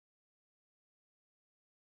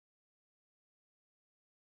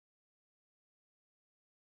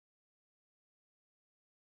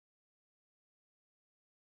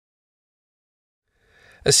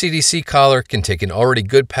A CDC collar can take an already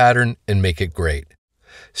good pattern and make it great.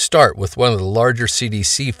 Start with one of the larger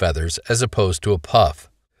CDC feathers as opposed to a puff.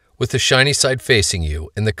 With the shiny side facing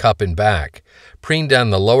you and the cup and back, preen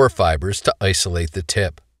down the lower fibers to isolate the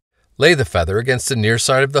tip. Lay the feather against the near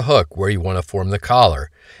side of the hook where you want to form the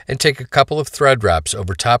collar, and take a couple of thread wraps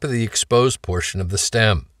over top of the exposed portion of the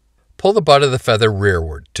stem. Pull the butt of the feather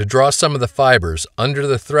rearward to draw some of the fibers under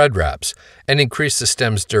the thread wraps and increase the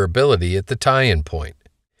stem's durability at the tie-in point.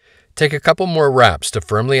 Take a couple more wraps to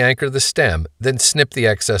firmly anchor the stem, then snip the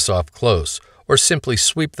excess off close, or simply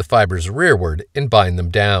sweep the fibers rearward and bind them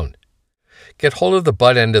down. Get hold of the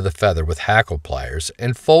butt end of the feather with hackle pliers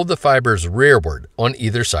and fold the fibers rearward on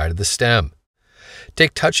either side of the stem.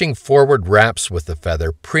 Take touching forward wraps with the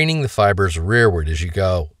feather, preening the fibers rearward as you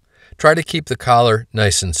go. Try to keep the collar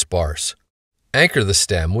nice and sparse. Anchor the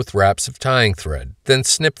stem with wraps of tying thread, then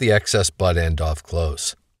snip the excess butt end off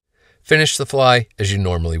close. Finish the fly as you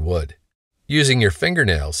normally would. Using your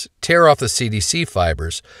fingernails, tear off the CDC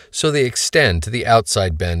fibers so they extend to the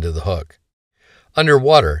outside bend of the hook.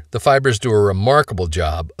 Underwater, the fibers do a remarkable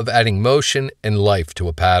job of adding motion and life to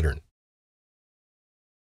a pattern.